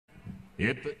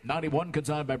Hit 91,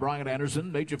 consigned by Brian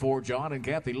Anderson, Major for John and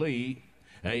Kathy Lee.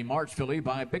 A March filly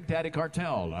by Big Daddy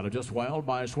Cartel. Out of Just Wild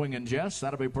by Swing and Jess.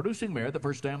 Out of a producing mare, the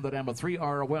first dam, the dam of 3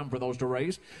 ROM for those to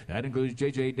race. That includes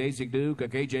JJ Daisy Duke,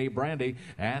 KJ Brandy,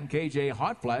 and KJ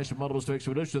Hot Flash. Multiple stakes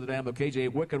reduced to the dam of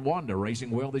KJ Wicked Wanda.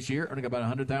 Racing well this year, earning about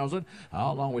 $100,000.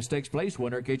 Along with stakes place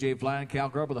winner KJ Flying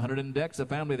Calcrub with 100 index. The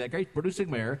family, that great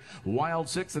producing mare. Wild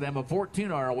 6, the dam of 14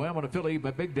 ROM on a filly by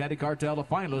Big Daddy Cartel, a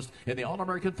finalist in the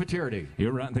All-American Futurity.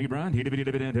 You're right. Thank you, Brian. He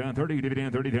dividend down 30,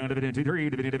 dividend 30, down dividend 2, 3,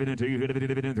 dividend 2,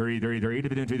 dividend 3,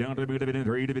 dividend 2, down dividend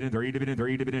 3, dividend 3, dividend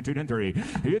 3, dividend 2, dividend 3.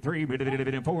 Hit 3,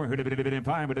 dividend 4, dividend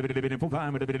 5, dividend 4,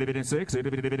 5, dividend 6,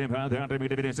 dividend 5, down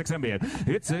dividend 6, 7,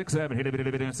 hit 6, 7, hit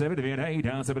dividend 7, dividend 8,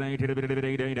 down 7, 8, dividend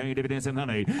 8, 8, dividend 7,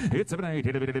 8, hit 7, 8,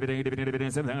 dividend 8,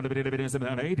 dividend 7, down dividend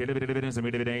 7, 8, dividend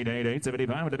 7, dividend 8, 8,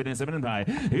 75, dividend 7 and 5,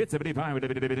 hit 75,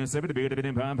 dividend 7,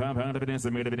 dividend 5, 5, dividend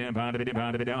 7, dividend 5,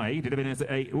 dividend 8, dividend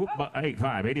 8, 8,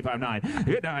 5, 85, 9,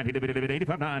 hit 9, dividend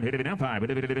 85, 9, hit dividend 5,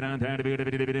 dividend 9,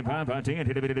 dividend 5, 5, 10,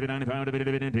 dividend 95,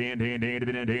 dividend 10,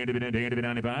 dividend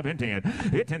 95, and 10,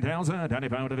 hit 10,000,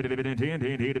 95, dividend 10,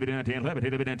 dividend 10, 11,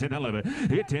 dividend 10, 11,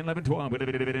 hit 10, 11, 12,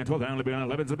 dividend 12,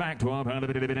 11 is the back, 12,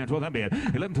 dividend 12,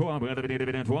 11, 12,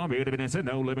 dividend 12, dividend 7,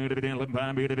 no, dividend 11,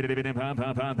 5, dividend 5,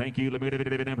 5, 5, thank you,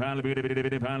 dividend 5,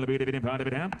 dividend 5, dividend 5,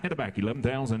 dividend, in the back,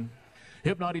 11,000.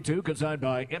 Hip 92, consigned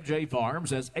by MJ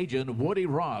Farms as Agent Woody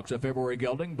Rocks. A February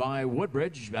gelding by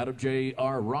Woodbridge. Out of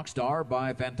J.R. Rockstar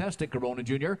by Fantastic Corona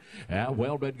Jr.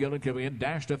 Well-bred gelding coming in.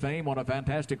 Dash to fame on a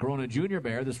Fantastic Corona Jr.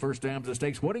 mare. This first dam's a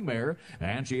stakes winning mare.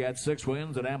 And she had 6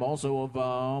 wins. A dam also of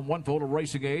 1 foal of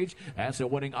racing age. That's a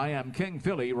winning I Am King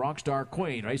filly, Rockstar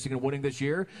Queen. Racing and winning this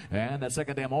year. And that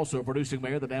second dam also a producing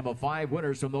mare. The dam of 5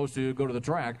 winners from those who go to the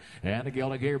track. And a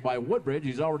gelding here by Woodbridge.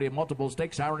 He's already a multiple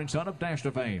stakes hiring son of Dash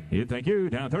to fame. Yeah, thank you.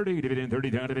 Down 30, dividend 30,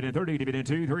 down dividend 30, dividend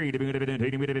 2, 3, dividend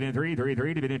 8, dividend 3, 3,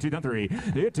 3, dividend 2, down 3,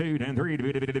 hit 2, down 3,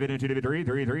 dividend 2, dividend 3,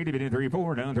 3, 3, dividend 3,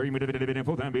 4, down 3, dividend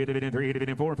 4, down dividend 3,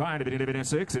 dividend 4, 5, dividend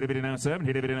 6, dividend 7,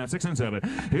 dividend 6 and 7,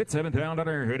 hit 7, down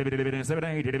dividend 7,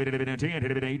 8, dividend 10,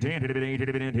 dividend 8, 10, dividend 8,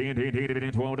 dividend 10,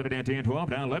 dividend 12, dividend 10, 12,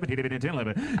 down 11, dividend 10,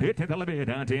 11, hit 10, 11,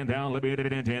 down 10, down 11,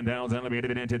 dividend 10, down,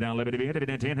 dividend 10, down 11,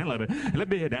 dividend 10, 11,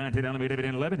 11, down 10, down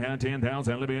dividend 11, down 10, down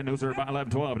 11, no sir, 11,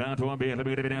 12, down 12,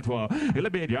 dividend 12,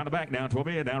 11, down the back, down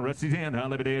 12, down Rusty 10,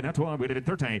 down dividend, down 12, dividend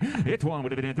 13, hit 12,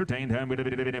 dividend 13, down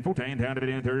dividend 14, down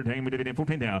dividend 13, dividend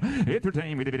 14, down, hit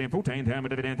 13, dividend 14, down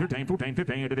dividend 13, 14,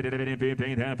 15, dividend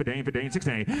 15, down 15, 15,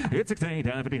 16, hit 16,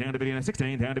 down 15, down dividend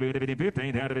 16, down dividend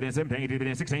 15, down dividend 17,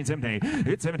 dividend 16, 17,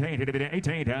 hit 17, dividend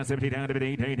 18, down 17, down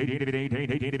dividend 18, dividend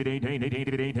 18, 18, dividend 18, 18,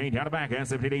 dividend 18, down the back, down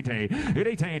 17, 18, hit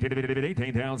 18, dividend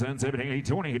 18,000, 17,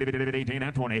 20, dividend 18,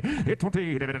 down 20, hit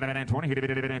 20, dividend 20,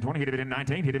 dividend 20, dividend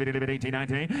 19, dividend 18,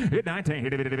 19, hit 19,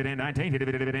 dividend 19,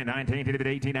 dividend 19, dividend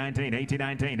 18, 19, 18,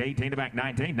 19, 18 to back,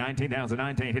 19, 19,000,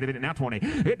 19, dividend now 20,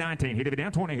 hit 19,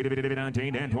 dividend 20, dividend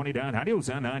 19, and 20 down, adios,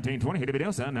 19, 20,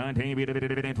 dividend 19,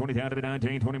 dividend 20 down, dividend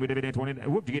 19, 20, dividend 20,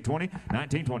 whoop, you get 20,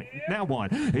 19, 20, now 1,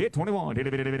 hit 21,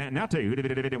 dividend, now 2,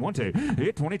 dividend 1, 2,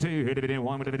 hit 22, dividend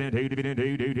 1, dividend 2, dividend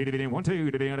 2, dividend 1,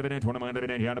 2, dividend 21,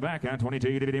 dividend down the back,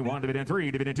 22, dividend 1, dividend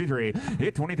 3, dividend 2, 3,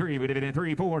 hit 23, dividend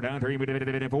 3, 4, down 3,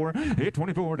 dividend 4, hit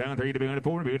 24, down 3, dividend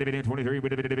 4, dividend 23,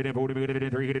 dividend 4,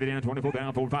 dividend 3, dividend 24,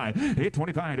 down 4, 5, hit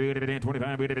 25, dividend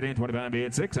 25, dividend 25,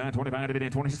 bid 6, 25,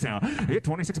 dividend 26 down, hit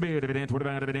 26, dividend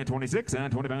 25, dividend 26,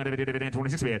 25, dividend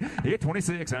 26 bid, hit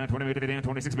 26, 20, dividend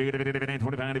 26, dividend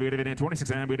 25, dividend 26,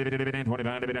 dividend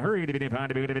 25, dividend hurry, dividend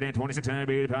 5, dividend 26,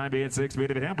 bid 5, bid 6,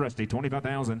 dividend Rusty,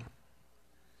 25,000.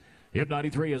 Hip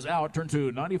 93 is out. Turn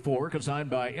to 94, consigned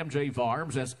by MJ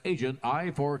Farms as Agent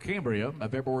I for Cambria. A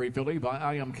February filly by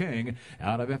I Am King.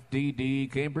 Out of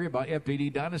FDD Cambria by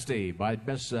FDD Dynasty. By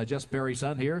Jess Perry's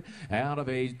son here. Out of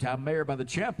a mare by the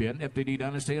champion, FDD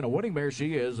Dynasty. And a winning mare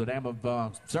she is. A dam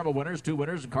of several winners, 2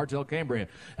 winners, and Cartel Cambria.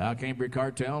 Cambria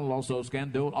Cartel, also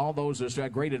Scandol. All those are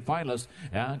graded finalists.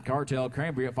 Cartel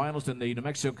Cambria, finalist in the New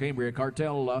Mexico Cambria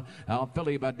Cartel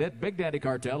filly by Big Daddy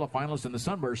Cartel, a finalist in the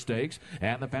Sunburst Stakes.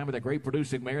 And the family that great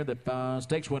producing mare, the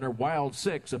stakes winner Wild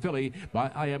 6, a filly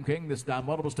by I Am King, this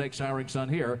multiple stakes hiring son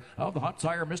here of the hot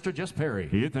sire Mr. Jess Perry.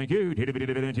 Yeah, thank you.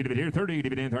 Dividend 30,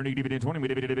 dividend 30, dividend 20,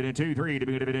 dividend 2, 3,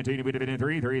 dividend 2, dividend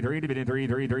 3, 3, 3, dividend 3,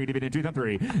 3, 3, dividend 2,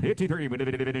 3, hit 2, 3,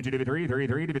 dividend 2, dividend 3, 3,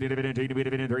 3, dividend 2,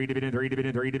 dividend 3, dividend 3,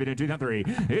 dividend 3, dividend 2, 3,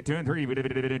 hit 2 and 3,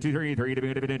 dividend 2, 3, 3,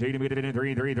 dividend 2, dividend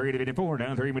 3, 3, 3, dividend 4,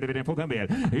 down 3, dividend 4, down bed,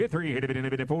 hit 3,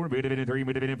 dividend 4, dividend 3,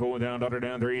 dividend 4, down, daughter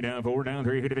down 3, down 4, down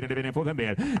 3, dividend 4, down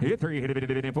bed, Hit 3, hit a bit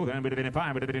in full time, bit in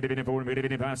 5, bit in 4, bit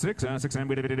in 5, 6, 6, 7,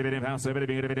 bit in 5, 7,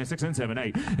 bit in 6 and 7,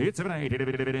 8. Hit 7, 8, hit a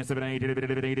bit in 7, 8, hit a bit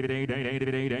in 8, 8, 8,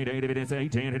 8, 8, 8, 8, 8,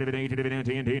 8, 10, hit a bit 8, hit a bit in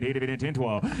 10, hit a bit in 10,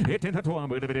 12. Hit 10, 12,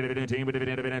 bit in 10, bit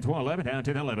in 12, 11, down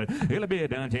 10, 11. Hit a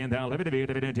bit down 10, 11,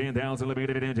 bit in 10,000, 11,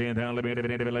 bit in 10,000, bit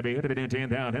in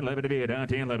 10,000, 11, bit down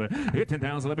 10, 11. Hit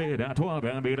 10,000, bit down 12,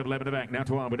 down bit 11 back, now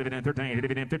 12, bit in 13, hit a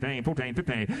bit in 15, 14,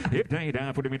 15. Hit 10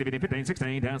 down 40, bit in 15,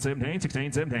 16, down 17,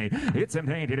 16, 17. Hit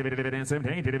 17, hit a bit in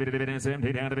 17, hit a bit in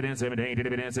 17, down a bit in 17, hit a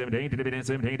bit in 17, hit a bit in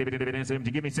 17, hit a bit in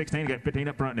 17. Give me 16, got 15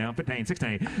 up front now, 15,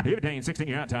 16. Hit 15, 16,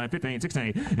 you're out time, 15,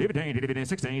 16. Hit 15, hit a bit in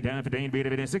 16, down 15, beat a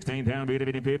bit in 16, down, beat a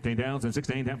bit in 15, down, and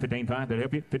 16, down 15, 5, that'll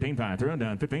help you, 15, 5, throw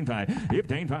down, 15, 5. Hit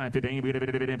 15, 5, 15, beat a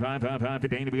bit in 5, 5, 5,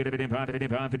 15, beat a bit in 5, 15,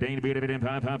 5, 15, beat a bit in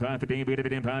 5, 5, 5, 15, beat a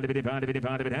bit in 5, 15, 5, 15,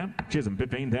 5, 15, Chisholm,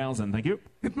 15,000, thank you.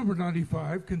 Hip number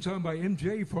 95, consigned by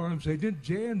MJ Farms agent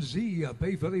J&Z,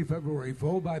 Bay Philly February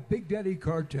foal by Big Daddy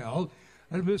Cartel,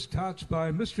 and Miss Tots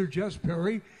by Mr. Jess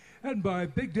Perry, and by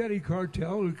Big Daddy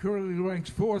Cartel, who currently ranks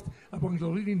 4th among the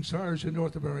leading sires in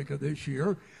North America this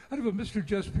year, out of a Mr.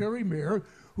 Jess Perry mare,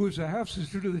 who is a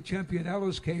half-sister to the champion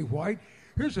Alice K. White.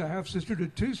 Here's a half-sister to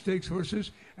 2 stakes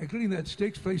horses, including that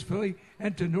Stakes Place filly,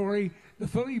 and Tenori, the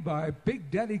filly by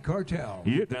Big Daddy Cartel.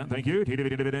 Yep, down, thank you.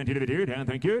 Down,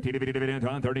 thank you.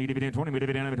 On 30,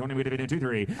 20, down 20, 2,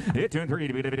 3. Hit 2 and 3,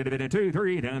 2,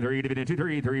 3, down 3, 2,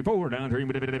 3, 3, 4, down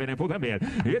 3, full time bid.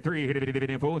 Hit 3,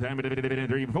 hit full time,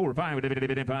 3, 4, 5,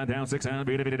 5, down 6, down,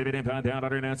 5,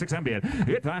 down 6, bid.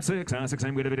 Hit 5, 6, 6, 5, 6,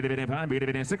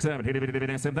 7,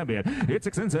 hit 7 bid. Hit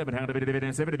 6 and 7,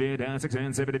 down 7 bid, down 6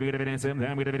 and 7, 7,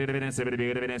 down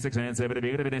 7, 6 and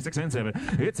 7, 6 and 7.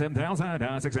 Hit 7,000,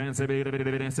 down 6 and 7, 7,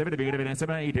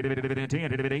 8,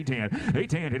 10, 8,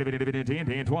 10,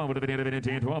 10, 12,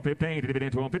 10, 12,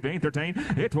 15, 12, 15, 13,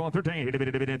 hit 12, 13,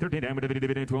 hit 13, down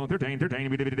 12, 13,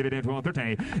 13, 12,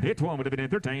 13, hit 12,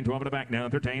 13, 12 to the back,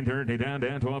 down 13, 30, down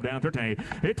 12, down 13,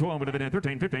 hit 12,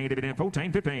 13, 15,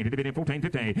 14, 15, 14,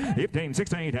 15, 15,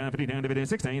 16, down 15, down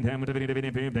 16, down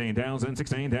 15,000,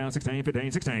 16, down 16,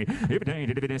 15, 16,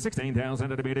 15, 16,000,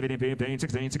 15,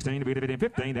 16, 16,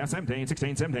 15, down 17,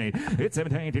 16, 17, hit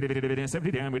 17,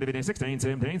 70 down, 16,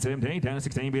 17, 17, down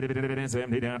 16,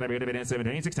 70 down,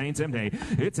 17, 16, 17,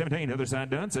 hit 17, other side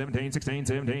done, 17, 16,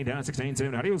 17, down 16,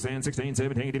 17, adios, and 16,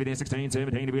 17, 16,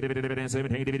 17,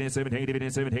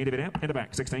 17, 17, in the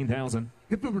back, 16,000.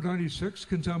 Hip number 96,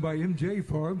 consigned by MJ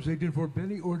Farms, agent for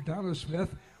Benny Ordana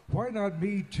Smith. Why Not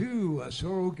Me Too, a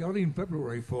Sorrow Gelding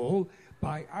February foal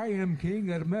by I Am King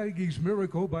at Maggie's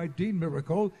Miracle by Dean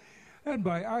Miracle, and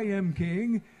by I Am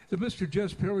King, the Mr.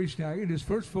 Jess Perry stallion, his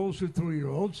first foals to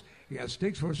 3-year-olds. He has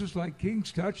stakes horses like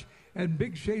King's Touch and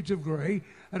Big Shades of Gray,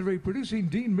 and a producing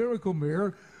Dean Miracle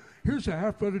mare. Here's a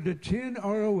half-brother to 10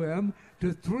 ROM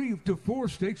to 3 to 4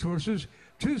 stakes horses,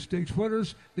 2 stakes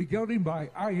winners, the gelding by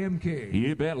I Am King.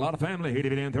 You bet, a lot of family. Hit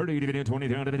dividend 30, dividend 20,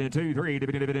 down dividend 2, 3,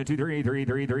 dividend 2, 3, 3,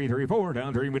 3, 3, 3, 4,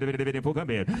 down 3, with dividend full time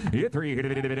bid. Hit 3, hit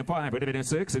dividend 5, with dividend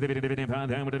 6, dividend 5,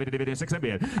 down with dividend 6 and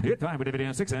bid. Hit 5, with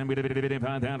dividend 6 and with dividend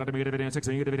 5, down, dividend 6,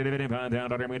 dividend 5, down,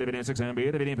 dividend 6 and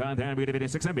bid, dividend 5, down, with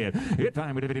dividend 6 and bid. Hit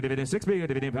 5, with dividend 6 bid,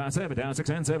 dividend 5, 7, down 6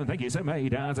 and 7, thank you, 7, 8,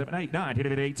 down 7, 8, 9, hit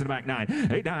dividend 8 to the back, 9,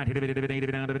 8, 9, hit dividend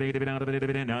 8, down,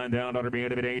 dividend 9, down,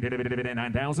 dividend 8, dividend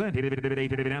 9,000, hit dividend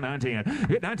 8, dividend 9, 10.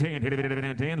 Hit 19, hit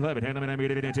dividend 10, 11, hit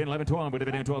dividend 10, 11, 12,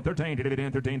 dividend 12, 13,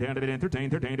 dividend 13, down dividend 13,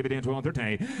 13, dividend 12,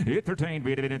 13, hit 13,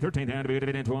 dividend 13, down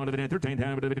dividend 12, dividend 13,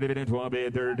 down dividend 12,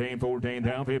 13, 14,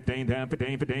 down 15, down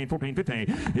 15, 15, 14, 15,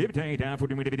 hit 15, down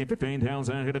 14, dividend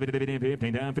 15,000, hit dividend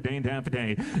 15, down 15, down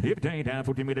 15, hit 15, down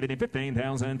 14, dividend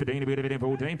 15,000, 15, dividend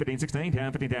 14, 15, 16,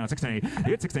 down 15, down 16,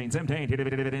 hit 16, 17, hit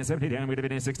dividend 17, down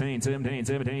dividend 16, 17,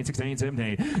 17, 16,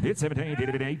 17, hit 17,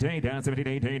 dividend 18, down 17,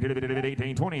 18, dividend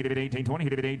 18, 20, dividend 18, 20,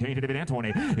 hit 18, dividend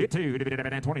 20, hit 2,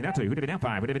 dividend 20, down 2, dividend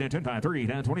 5, dividend 10, 5, 3,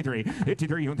 down 23, hit 2,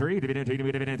 3, 3, dividend 2,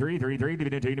 dividend 3, 3, 3,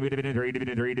 dividend 2, dividend 3,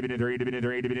 dividend 3, dividend 3, dividend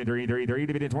 3, dividend 3, 3, 3,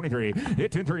 dividend 23,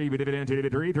 hit 2, 3, dividend 2,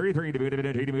 dividend 3, 3, 3,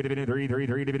 dividend 2, dividend 3, 3,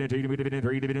 3, dividend 2, dividend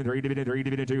 3, dividend 3, dividend 3,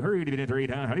 dividend 2, hurry, dividend 3,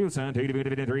 down, how do you sound, 2,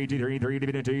 dividend 3, 2, 3, 3,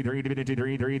 dividend 2, 3, dividend 2,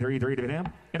 3, 3, 3, 3,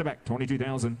 dividend, in the back,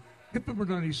 22,000. Hip number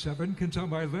 97,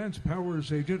 consigned by Lance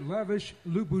Powers agent Lavish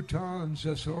Louboutins,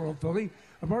 a Sorrel filly.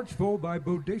 A March foal by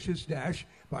Bodacious Dash,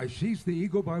 by She's the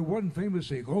Eagle, by One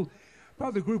Famous Eagle.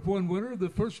 By the Group 1 winner, the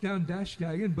first down dash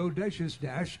stallion, Bodacious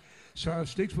Dash. Saw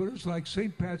stakes winners like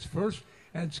St. Pat's First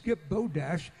and Skip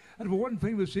Bodash. And of a One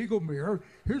Famous Eagle mare,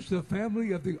 here's the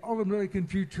family of the All-American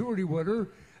Futurity winner,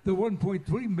 the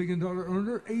 $1.3 million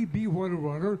earner, A.B. Water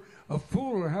Runner, a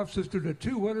full or half sister to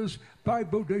 2 winners by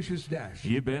Bodacious Dash.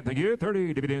 You bet. Thank you.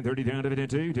 30, dividend 30 down, dividend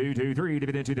 2, 2, 2, 3,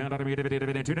 dividend 2 down,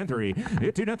 dividend 2 down 3.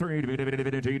 Hit 2 down 3,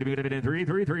 dividend 2, dividend 3,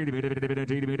 3, 3, dividend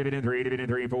 2, dividend 3, dividend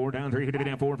 3, 4 down 3,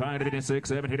 dividend 4, 5, dividend 6,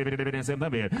 7, hit dividend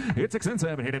 7, bid. Hit 6 and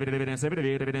 7, hit dividend 7,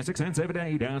 dividend 6 and 7,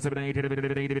 8 down 7, 8,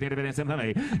 dividend 7,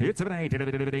 8. Hit 7, 8,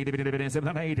 dividend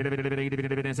 7, 8,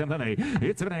 dividend 7, 8.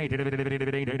 Hit 7, 8,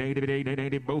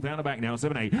 dividend both down the back now,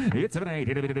 7, 8. Hit 7, 8,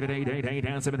 dividend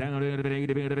down 7 down,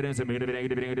 dividend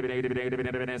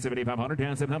 7,500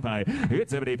 down 7,500. Hit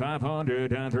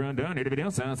 7,500 down through and done.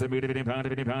 Dividend sound 7 dividend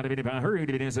pound hurry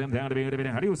dividend 7 down dividend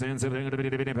how do you send 7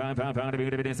 dividend pound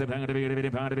dividend 7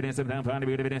 dividend pound dividend 7 pound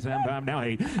dividend 7 pound now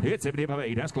 8. Hit 75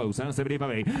 8. That's close. Sound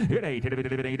 75 8. Hit 8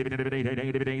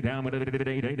 dividend down with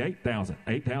dividend 8,000.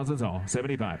 8,000's all.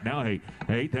 75. Now 8.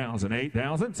 8,000.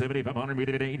 8,000. 7,500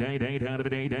 dividend down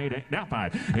dividend now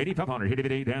 5. 8,500 hit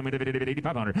dividend down with dividend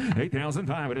 8,500.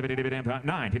 8,005 with dividend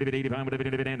 9. Hit dividend 85 with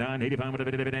dividend 9. 85 with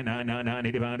dividend 9 9 9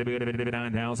 85 dividend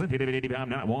 9,000. Hit dividend 85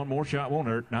 not one more shot won't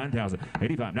hurt 9,000.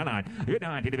 85 now 9. Hit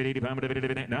 9 hit dividend 85 with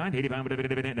dividend 9. 85 with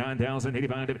dividend 9,000.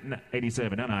 85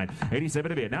 87 now 9. 87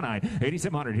 dividend now 9.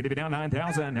 8,700 hit dividend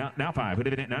 9,000 now 5 with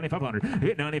dividend 9,500.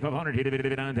 Hit 9,500 hit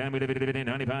dividend 9 time with dividend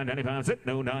 95 95 sit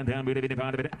no 9 time with dividend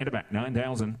 5 in the back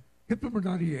 9,000. Hip number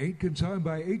 98, consigned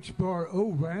by H-Bar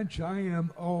O Ranch, I Am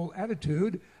All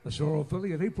Attitude. A Sorrel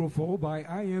filly in April foal by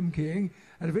I Am King.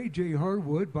 Out of A.J.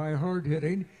 Hardwood by Hard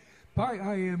Hitting. By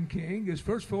I Am King, his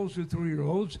first foals to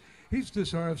 3-year-olds. He's the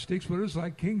sire of stakes winners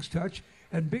like King's Touch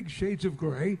and Big Shades of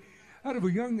Gray. Out of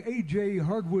a young A.J.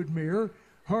 Hardwood mare,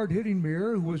 Hard Hitting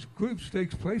mare, who was Group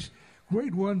Stakes place,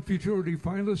 Grade 1 futurity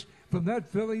finalist. From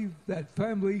that filly, that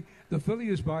family, the filly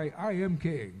is by I Am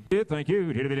King. Yeah, thank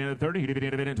you. Dividend 30,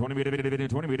 dividend 20, dividend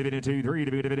 20, dividend 2, 3,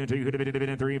 dividend 2,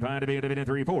 dividend 3, 5, dividend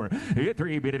 3, 4. Hit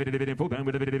 3, dividend 4, down,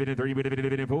 dividend 3,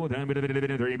 dividend 4, down,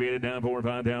 dividend 3, dividend down, 4,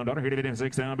 5 down, daughter, dividend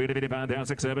 6 down, dividend 5 down,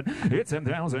 6, 7. Hit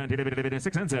 7,000, dividend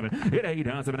 6 and 7. Hit 8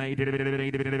 down, 7, 8,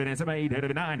 dividend 7, 8,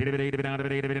 dividend 9,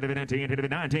 dividend 10, dividend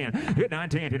 9, 10. Hit 9,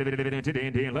 10, dividend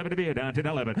 10, 10, 11, dividend down, 10,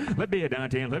 11. Let be down,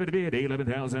 10, 11, dividend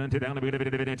 11,000, down,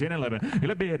 dividend 10, 11.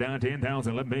 Let be down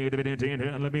 10,000, let me dividend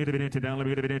 10, let me dividend 10 down, let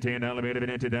me dividend 10 down, let me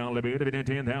dividend 10 down, let me dividend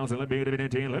 10,000, let me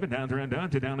dividend 10, 11 down, 3 down,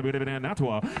 10 down, let me dividend now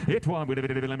 12. Hit 12, we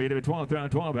dividend, let me dividend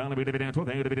 12, 12 down, let me dividend 12,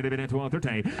 dividend 12,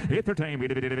 13. Hit 13, we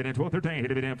dividend 12, 13, hit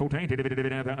dividend 14, hit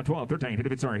dividend 12, 13, hit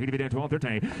dividend, sorry, hit dividend 12,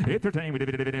 13. Hit 13, we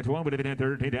dividend 12, we dividend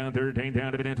 13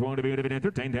 down, dividend 12, dividend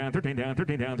 13 down, 13 down,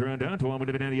 13 down, 3 down, 12, we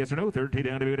dividend yes or no, 13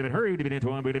 down, dividend hurry, dividend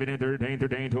 12, we dividend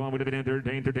 13, 12, we dividend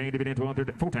 13, dividend 12,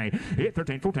 14. Hit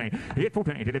 13, 14, hit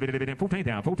 14, hit dividend 14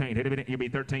 down, 14, hit dividend, you'll be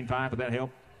 13.5, would that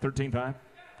help? 13.5?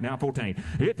 Now 14.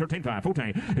 Hit 13.5,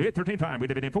 14. Hit 13.5, we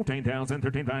dividend 14,000,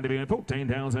 13.5, dividend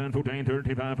 14,000, 14,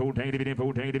 13.5, 14, dividend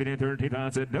 14, dividend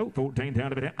 13.5, said no, 14 down,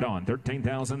 dividend gone,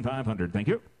 13,500. Thank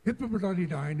you. Hip number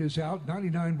 99 is out,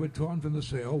 99 withdrawn from the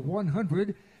sale,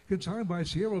 100 consigned by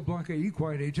Sierra Blanca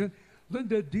Equine Agent,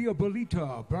 Linda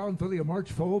Diabolita, Brown filly a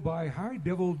March foal by High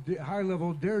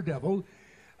Level Daredevil,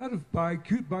 out of by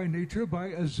Cute by Nature by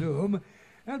Azum,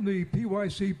 and the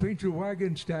PYC Painter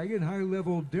Wagon Stallion High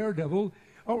Level Daredevil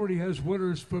already has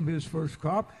winners from his first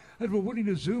crop. And we're winning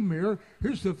a Zoom mirror.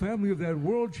 Here's the family of that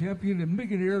world champion and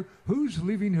millionaire, Who's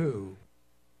Leaving Who.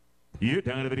 You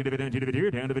down dividend 2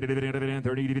 down dividend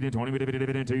 30 dividend 20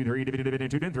 dividend 2 3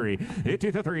 dividend 2 then 3 hit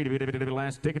 2 to 3 dividend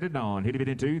last ticket at dawn hit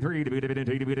dividend 2 3 dividend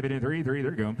 2 dividend 3 3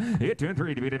 there you go hit 2 and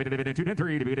 3 dividend 2 then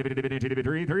 3 dividend 2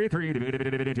 dividend 3 3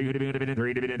 dividend 2 dividend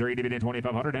 3 dividend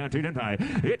 2500 down 2 then 5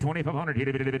 hit 2500 hit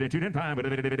dividend 2 then 5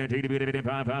 dividend 2 dividend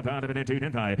 5 dividend 2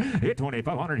 then 5 hit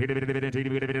 2500 hit dividend 2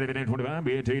 dividend 25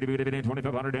 dividend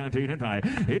 2500 down 2 then 5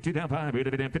 hit 2 down 5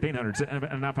 dividend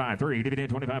 1500 now 5 3 dividend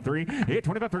 25 3 hit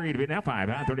 25 3 now 5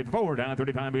 down 34 down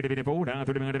 35 dividend 4 down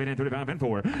 35 dividend 35 and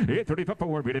 4 hit 35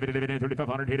 4 dividend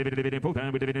 3500 hit dividend 4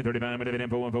 time dividend 35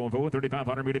 dividend 4 4 4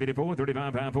 3500 dividend 4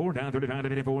 35 5 4 down 35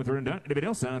 dividend 4 3 done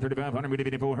dividend sound 3500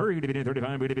 dividend 4 hurry dividend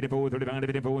 35 dividend 4 35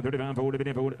 dividend 4 35 4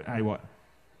 dividend 4 hey what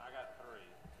I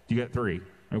got 3. You got 3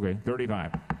 okay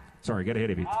 35 sorry got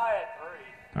ahead of you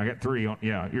I got 3 on.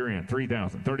 Yeah, you're in.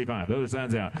 3,000. 35. The other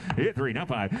side's out. Hit 3. Now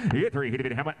 5. Hit 3. Hit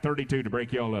it. How about 32 to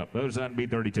break y'all up? The other side would be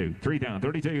 32. 3 down.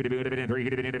 32. Dividend 3.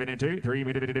 Hit dividend 2. 3.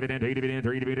 Dividend 8. Dividend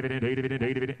 3. Dividend 8. Dividend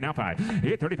 8. Dividend. Now 5.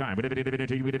 Hit 35. Dividend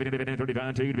 2. Dividend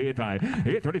 35. 2. Dividend 5.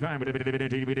 Hit 35.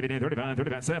 Dividend 2. Dividend 35.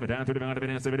 35. 7. Down 35.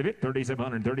 Dividend 7. Dividend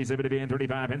 3,700. 37. Dividend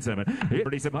 35 and 7. Hit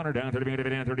 3,700. Down 30.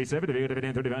 Dividend 37.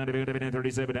 Dividend 35. Dividend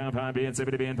 37. Down 5. Dividend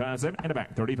 7. Dividend 5. 7. And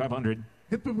back. 3,500.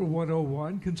 Hip number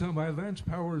 101, consigned by Lance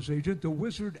Powers Agent, The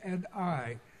Wizard and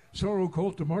I. Sorrow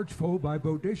Colt to March foal by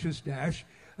Bodacious Dash.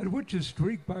 at Witch's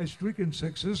Streak by Streak and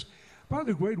Sixes. By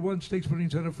the Grade 1 stakes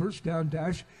winnings on a first down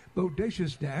dash,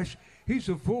 Bodacious Dash. He's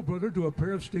a full brother to a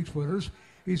pair of stakes winners.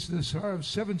 He's the sire of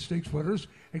 7 stakes winners,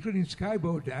 including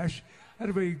Skybow Dash. Out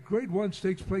of a Grade 1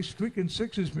 stakes place Streak and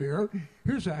Sixes mirror,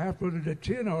 here's a half brother to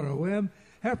 10 ROM,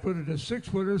 half brother to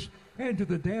 6 winners, and to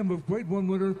the dam of Grade 1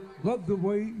 winner, Love the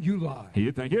Way You Lie.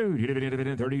 Thank you.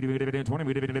 Dividend 30, dividend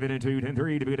 20, dividend 2, 10,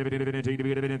 3, dividend 2,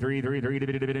 dividend 3, 3, 3,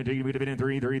 dividend 2, dividend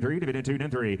 3, 3, 3, dividend 2,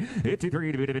 10, 3.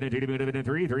 53, dividend 2, dividend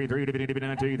 3, 3, 3,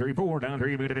 dividend 2, 3, 4, down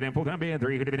 3, dividend 4, down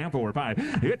 3, dividend 4, 5.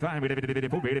 Hit 5,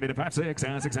 dividend 4, dividend 5, 6,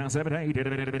 6, 7, 8,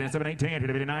 dividend 7, 8, 10,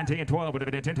 dividend 9, 10, 12,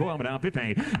 dividend 10, 12, down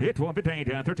 15. Hit 12, 15,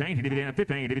 down 13, dividend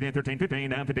 15, dividend 13, 15,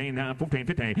 down 15, down 14,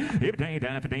 15. Hit 15,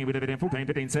 down 15, dividend 14,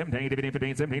 15, 17, dividend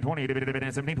 15, 17, 20,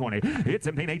 dividend 17, 20. Hit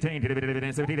 17, 18,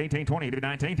 dividend 17, 18, 20,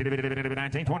 dividend 19, dividend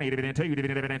 19, 20, dividend 2,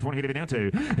 dividend 20, dividend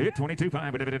 2. Hit 22,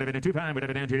 5, dividend 2, 5,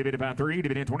 dividend 2, dividend 5, 3,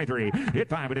 dividend 23. Hit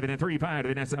 5, dividend 3, 5,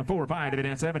 dividend 4, 5,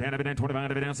 dividend 7, dividend 25,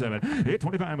 dividend 7. Hit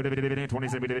 25, dividend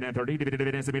 27, dividend 30,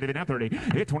 dividend 7, dividend 30.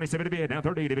 Hit 27, dividend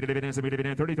 30, dividend 7,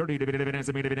 dividend 30, 30, dividend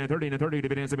 7, dividend 30, and 30,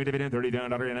 dividend 7, dividend 30,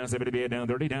 down 7, dividend down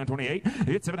 30, down 28.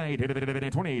 Hit 7, 8,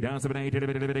 dividend 20, down 7, 8,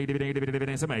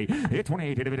 dividend 7, 8. Hit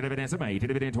 28, dividend 7, 8,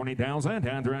 dividend 20,000,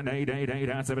 down 8, 8, 8,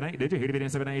 down 7, 8. Did you hit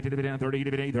dividend 7, 8, dividend 30,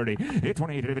 dividend 30. Hit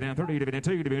 28, dividend 30, dividend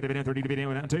 2, dividend 30,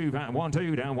 dividend 2, 1,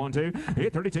 2, down 1, 2.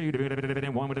 Hit 32,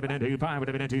 dividend 1, dividend 2, 5,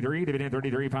 dividend 2, 3, dividend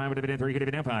 33, 5, dividend 3,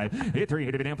 dividend 5. Hit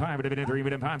 3, dividend 5, dividend 3,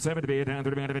 dividend 5, 7, dividend down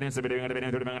 30, dividend 7, dividend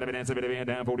 30, dividend 7, dividend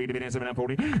down 40, dividend 7, down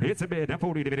 40. Hit 7, down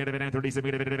 40, dividend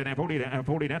 37, dividend 40, down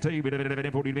 40, down 2,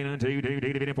 dividend 40, dividend 2,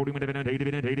 dividend 40, dividend 2,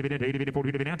 dividend 2, dividend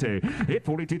 40, dividend 2. Hit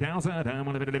 42,000, down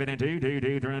 1, dividend 2,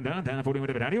 2, down 40,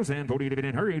 dividend adios, and 40,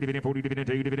 dividend hurry, dividend 40, dividend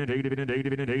 2, dividend 2, dividend 2,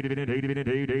 dividend 2, dividend 2, dividend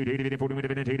 2, dividend 40,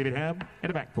 dividend 2, dividend have, and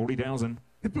the back 40,000.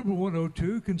 Hip number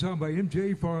 102, consigned by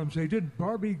MJ Farms agent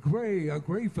Barbie Gray, a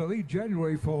gray filly,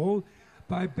 January foal,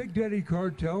 by Big Daddy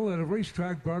Cartel at a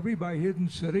racetrack Barbie by Hidden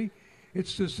City.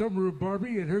 It's the summer of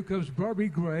Barbie, and here comes Barbie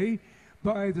Gray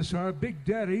by the sire Big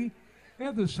Daddy,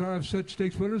 and the sire of such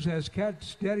stakes winners as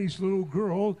Cat's Daddy's Little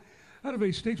Girl. Out of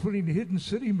a stakes winning Hidden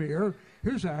City mare,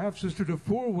 here's a half sister to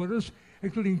 4 winners,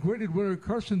 including graded winner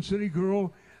Carson City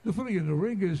Girl. The filly in the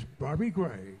ring is Barbie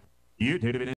Gray. You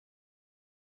did it.